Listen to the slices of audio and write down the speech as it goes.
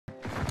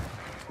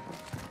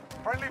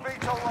Friendly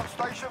VTOL on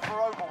station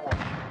for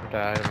overwatch.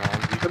 Died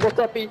around. They're both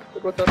up, E.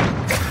 They're both up.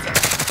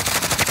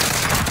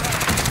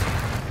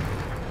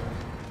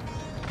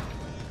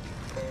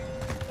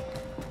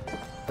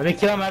 Let me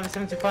kill him, I have a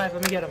 75,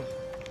 let me get him.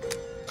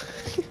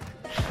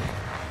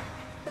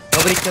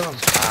 Nobody kill him.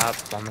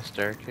 Stop on the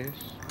staircase.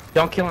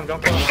 Don't kill him,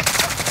 don't kill him.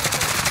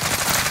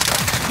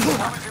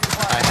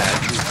 I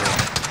had you,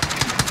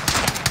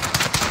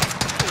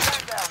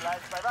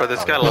 bro. Bro,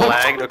 this guy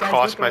lagged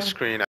across my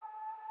screen.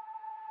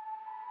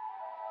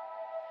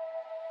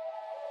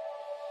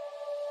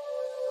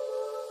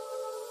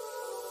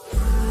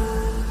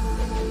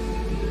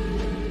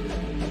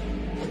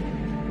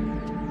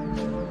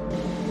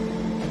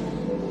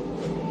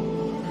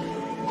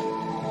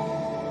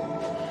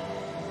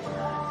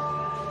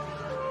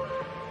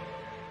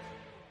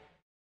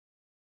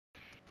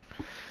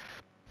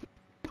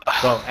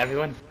 Bro,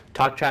 everyone,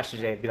 talk trash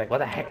today. Be like, what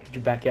the heck did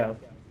you back out?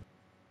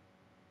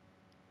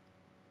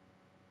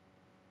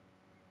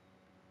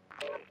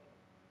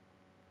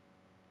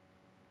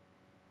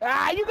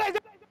 Ah, you guys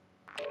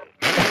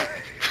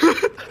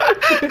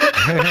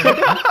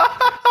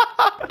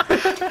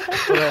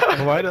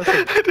Why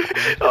doesn't?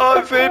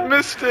 Oh, Zayd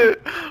missed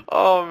it!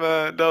 Oh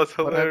man, that was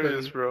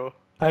hilarious, bro.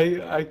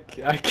 I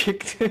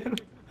kicked him.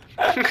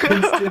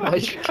 Why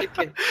you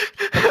kicking?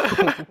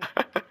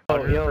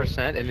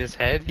 100% in his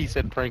head, he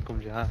said prank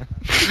him, John.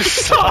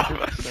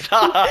 Stop!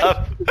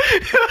 Stop!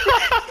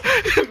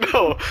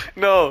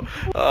 No.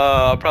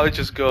 I'll probably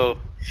just go.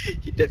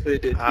 He definitely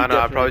did. I don't know.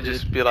 I'll probably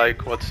just be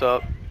like, "What's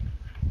up?"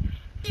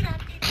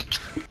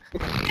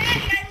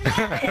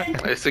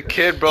 It's a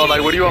kid, bro.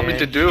 Like, what do you want me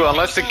to do?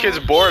 Unless the kid's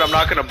bored, I'm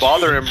not gonna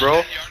bother him,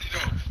 bro.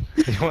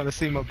 You want to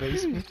see my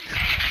basement?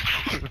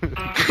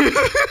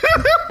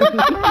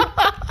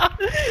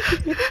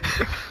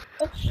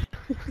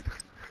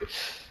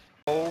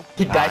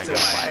 He died to the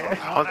fire.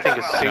 I don't think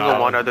a single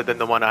one other than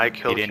the one I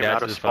killed came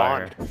out of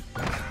spawn.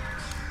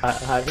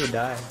 How did he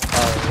die?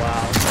 Oh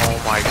wow. Oh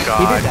my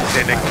god.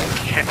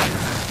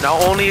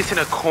 Not only is he in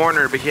a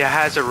corner, but he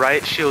has a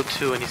riot shield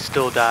too, and he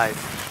still died.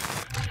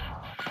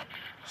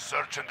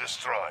 Search and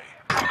destroy.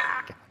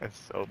 That's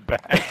so bad.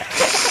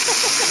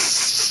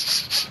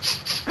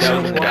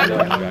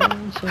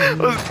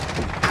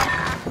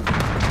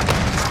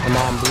 Come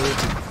on, blue.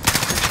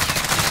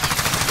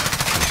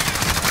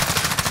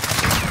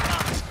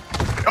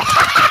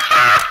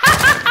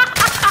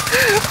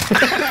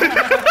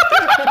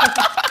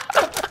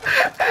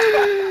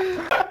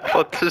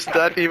 What does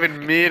that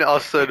even mean,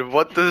 Asad?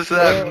 What does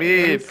that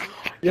mean?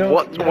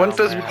 What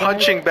does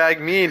punching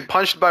bag mean?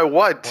 Punched by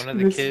what? One of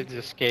the kids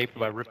escaped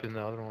by ripping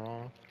the other one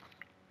off.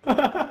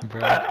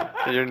 Bro.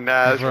 You're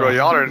nasty, bro.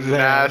 Y'all are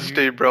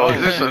nasty, bro.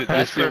 This is,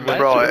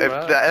 bro, if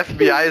the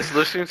FBI is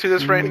listening to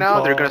this right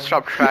now, they're gonna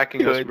stop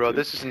tracking us, bro.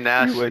 This is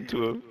nasty.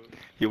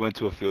 He went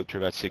to a field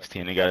trip at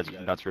 16 and got his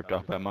nuts ripped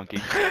off by a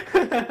monkey.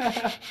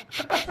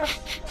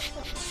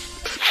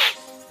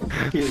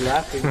 He's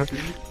laughing.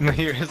 No,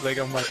 here is like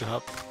I'm about to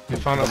hop. You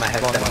found out My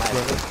headset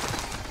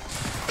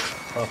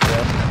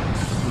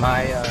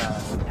might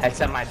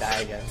headset might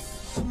die again.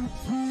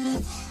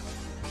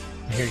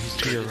 Here, he's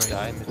to your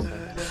right. No.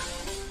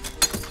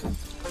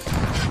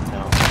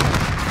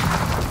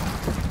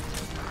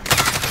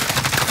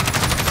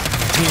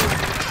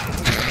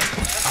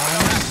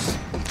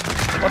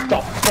 What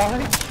the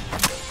fuck?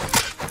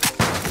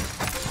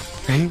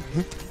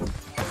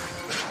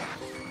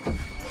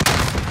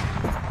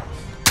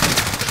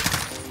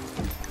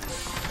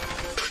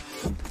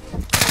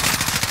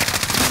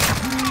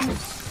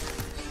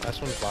 Last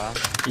one's bottom.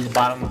 He's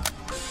bottom.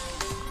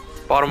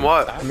 Bottom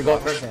what? Let me go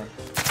first then.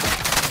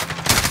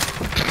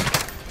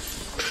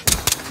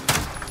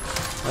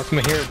 That's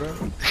my hero, bro.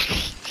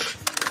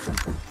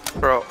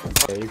 Bro.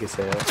 Yeah, you can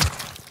say it.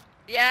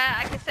 Yeah,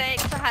 I can say it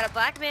because I had a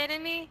black man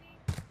in me.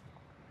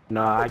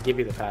 No, I give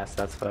you the pass,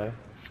 that's fine.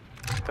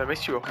 That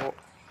makes you a whole.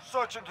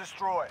 Search and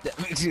destroy.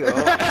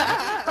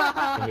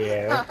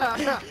 Yeah.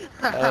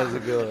 That was a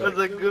good one. That's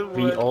a good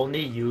one. We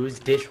only use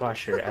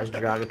dishwasher as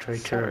derogatory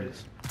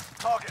terms.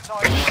 Target's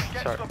ID.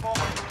 Get to the bomb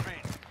and move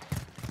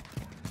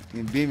in.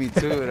 You beat me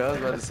to it. I was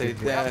about to say,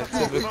 damn,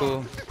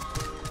 typical.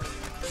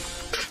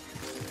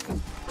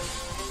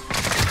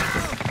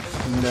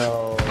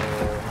 No.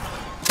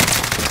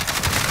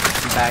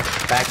 Back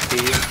B.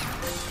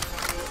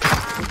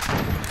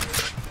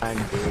 I'm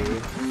B.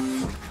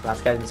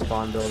 Last guy's in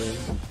spawn building.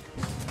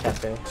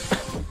 Cafe.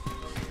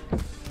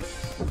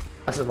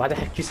 I said, why the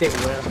heck did you say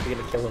where else are you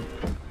gonna kill him?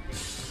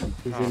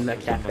 He's in the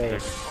cafe.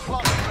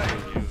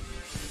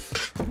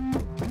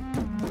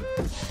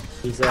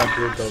 He's a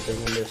blue building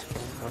in this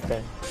one.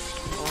 Okay.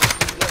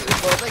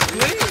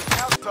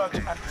 Search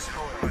and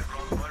destroy.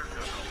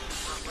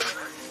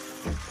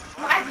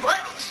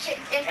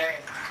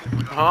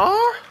 Huh?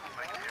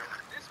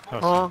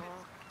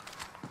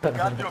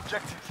 Got the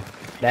objective.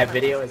 That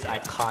video is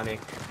iconic.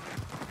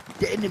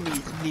 The enemy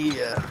is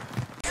near.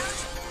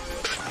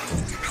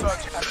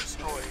 Search and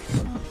destroy.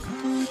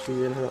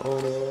 She's in her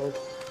own world.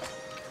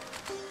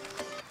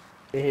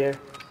 You here?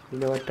 You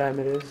know what time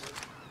it is?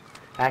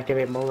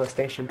 Activate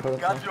molestation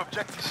protocol. Got the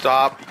objective.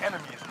 Stop. The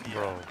enemy is near.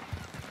 Bro.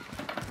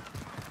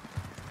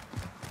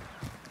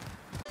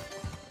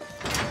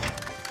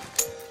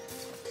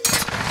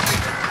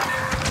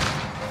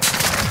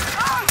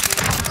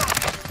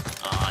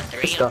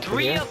 Stuff in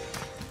here.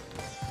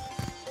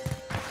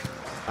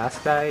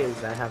 Last guy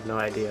is, I have no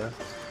idea.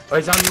 Oh,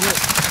 he's on the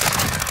list.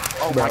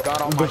 Oh my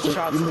god, all my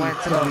shots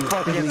went to the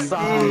fucking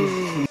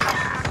side.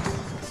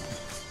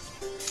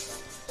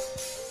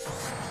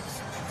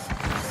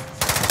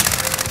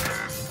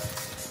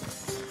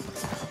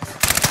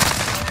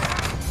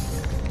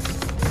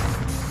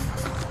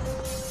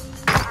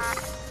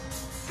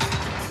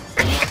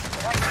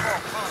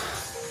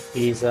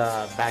 He's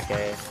back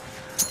A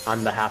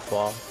on the half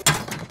wall.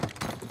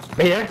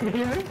 Here.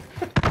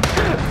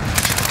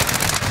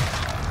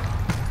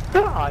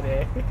 On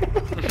A.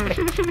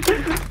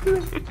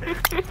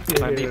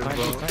 Might be.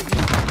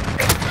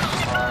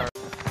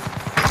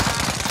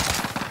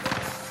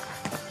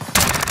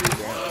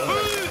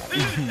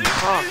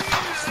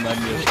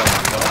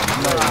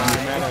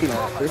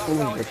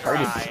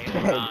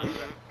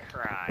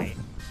 Cry.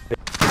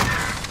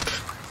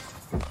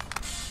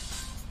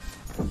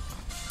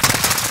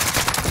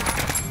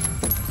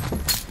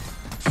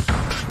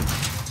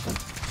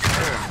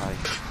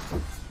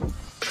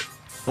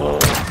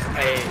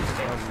 Hey,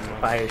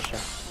 fire shot.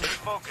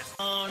 Focus.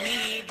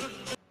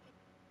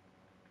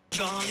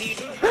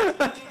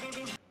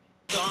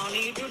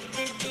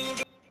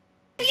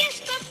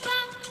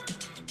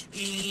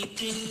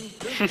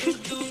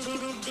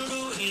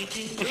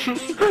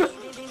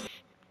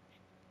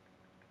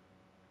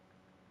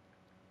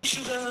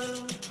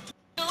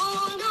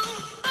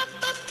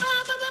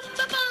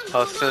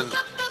 Austin.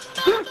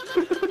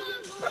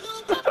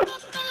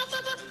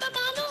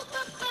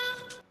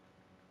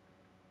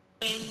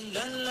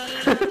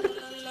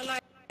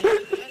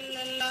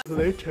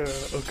 Later,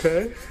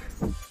 okay?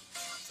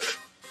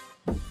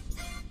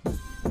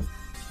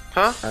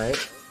 Huh? Alright,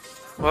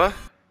 What?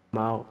 I'm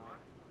out.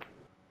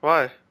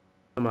 Why?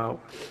 I'm out.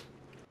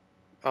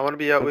 I want to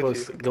be out Go,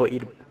 with you. go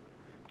eat.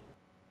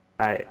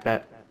 Alright,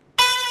 bet.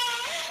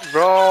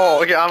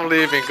 Bro, okay, I'm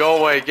leaving. Go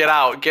away. Get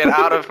out. Get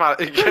out of my.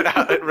 Get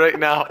out right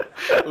now.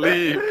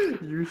 Leave.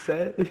 You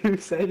said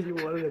you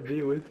wanted to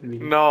be with me.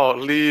 No,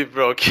 leave,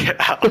 bro. Get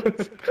out.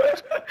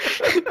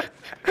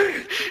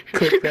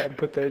 Click that and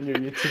put that in your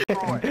YouTube.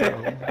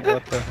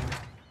 What the?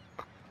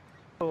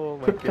 Oh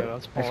my god, I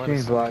was falling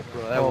asleep,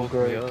 bro. That woke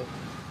me up.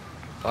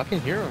 I can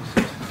hear him.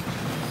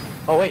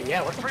 Oh wait,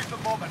 yeah, what the Retrieve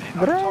the moment. Hit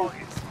our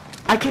targets.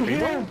 I can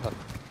hear him!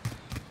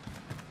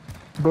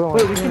 Bro,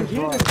 Wait, we can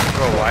hear him!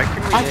 Bro, why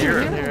can we hear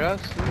Can him? you hear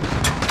us?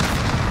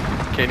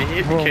 Can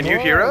you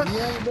hear us?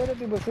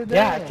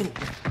 Yeah, I can.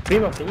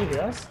 Primo, can you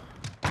hear us?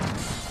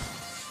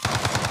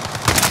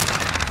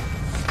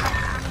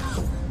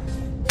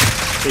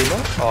 Primo?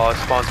 Oh,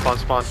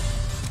 spawn.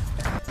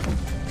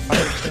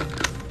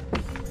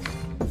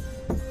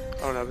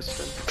 I don't have a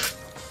spin.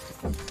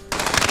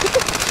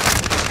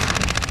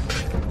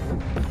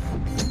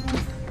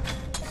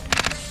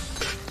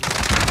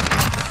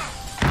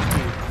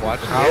 Watch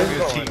How how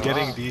is he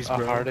getting these, a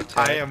bro? heart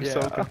attack. I am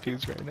so Yeah.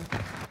 confused right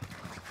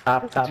now.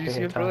 Top, Did you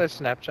see it, bro? That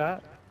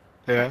Snapchat?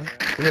 Yeah.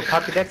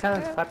 Clap your dead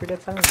silence, clap your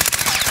dead silence.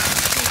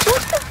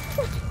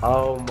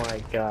 Oh my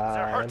They're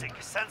god. hurting.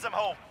 Send them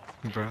home.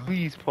 Bro.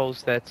 Please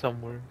post that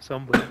somewhere.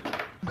 Somebody.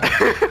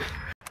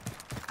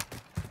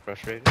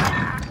 Frustrated?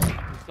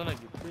 It's gonna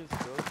get pissed,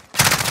 bro.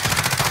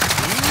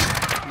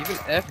 Even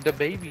F the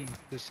baby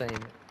is saying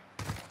it.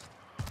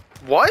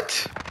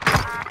 What?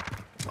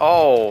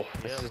 Oh.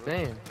 That's his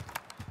name.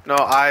 No,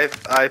 I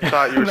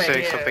thought you were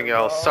saying something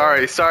else.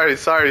 Sorry.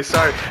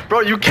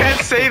 Bro, you can't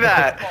say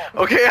that.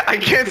 Okay, I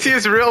can't see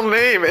his real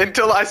name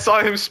until I saw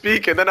him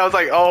speak, and then I was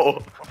like,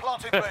 oh. We're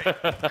planting bait.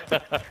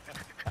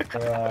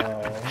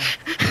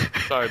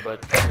 Sorry, bud.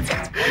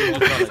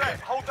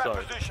 Hold that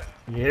position.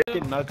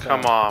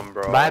 Come on,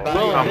 bro. Bye bye.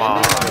 Come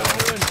on.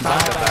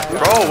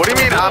 Bro, what do you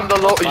mean I'm the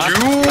low?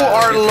 You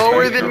are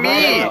lower than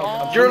me.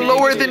 You're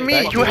lower than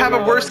me. You have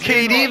a worse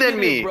KD than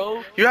me.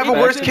 You have a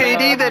worse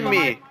KD than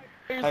me.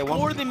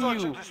 Score than Search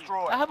you. and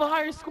destroy. I have a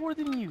higher score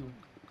than you.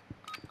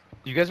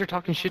 You guys are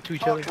talking shit to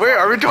each other. Wait,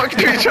 are we talking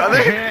to each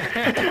other?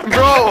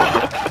 Bro.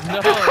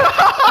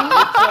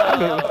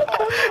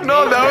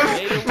 No, that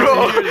was,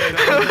 bro.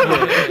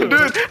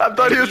 Dude, I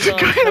thought he was the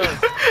guy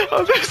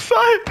on the other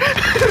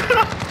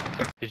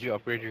side. Did you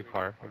upgrade your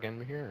car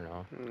again here or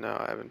no? No,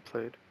 I haven't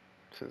played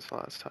since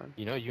last time.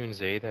 You know you and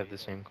Zayd have the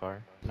same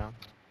car now?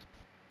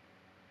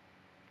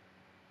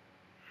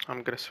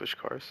 I'm gonna switch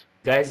cars.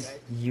 Guys,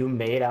 you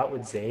made out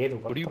with Zayd?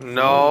 What do you-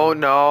 No.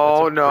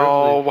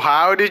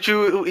 How did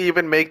you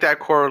even make that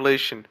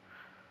correlation?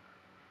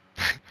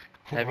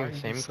 Having Why the are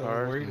same you so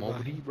car, worried about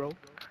Mobley, it? bro?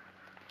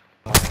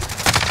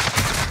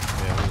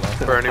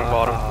 Burning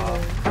bottom.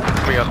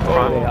 Coming up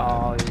front.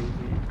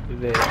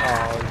 They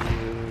all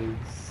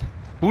use.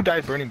 Who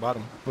died burning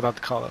bottom without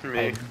the call up?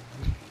 Me.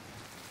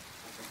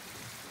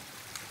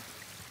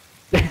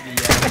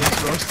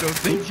 Bro still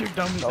thinks you're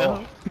dumb as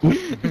hell.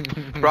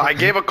 Bro, I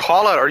gave a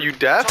call out. Are you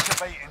deaf?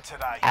 Took a beating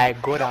today. I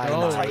good eye.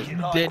 No, you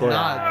did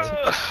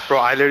not. Bro,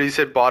 I literally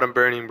said bottom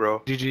burning,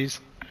 bro. You GG's.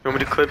 want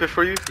me to clip it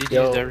for you? GG's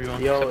Yo, to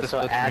everyone. yo, except the so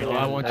split Adam,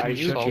 screen. I want are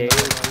you to you shut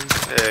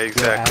gay? Yeah,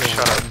 exactly.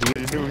 Shut up.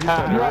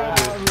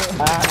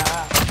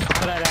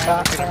 That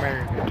African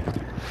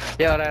American.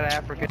 Yeah, that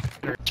African.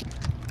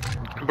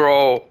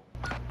 Bro,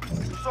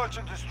 Search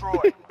and destroy.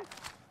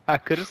 I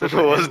could have said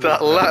what was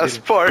that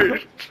last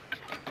part?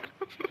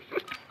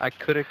 I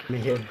could have.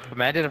 Yeah.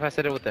 Imagine if I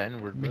said it with the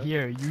N word, bro.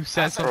 Here, you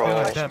said something Bro.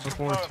 like that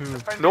before too.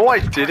 No, I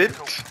didn't.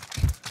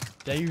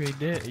 Yeah, you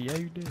did. Yeah,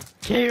 you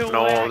did.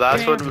 No,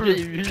 that's what.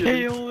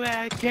 Kill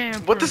that camper.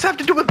 What does that have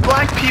to do with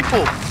black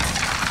people?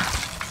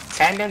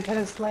 Send them to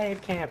the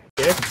slave camp.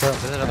 Here, bro.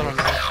 There's another one.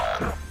 Oh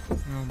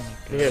my god.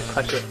 Here,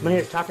 clutch it.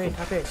 Here, top it,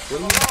 top it.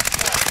 What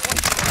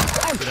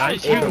Did I Hey,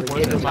 shoot hey, one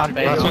hey, of Not my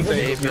bad. Last one, Dave,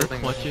 Dave. you're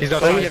thinking. He's Oh,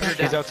 outside. yeah.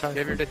 He's outside.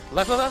 Give your dick.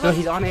 Left, left, No, left.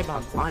 he's on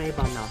A-bomb. On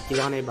A-bomb now. He's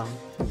on A-bomb.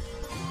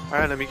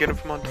 Alright, let me get him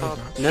from on top.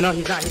 No,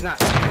 he's not. He's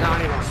not. He's not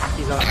on A-bomb.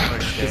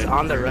 He's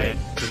on the right.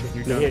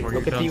 You're Here, done.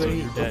 look at the You're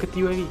UAV. dead. Look at the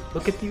UAV.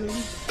 Look at the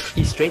UAV.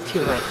 He's straight to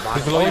your right.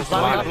 He's below you. He's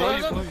below you,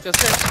 below you. Just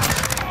there.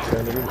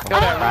 Kill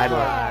that Bye retard.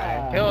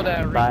 bye. Kill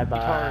that Bye retard.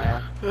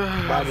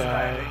 bye. Bye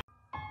bye.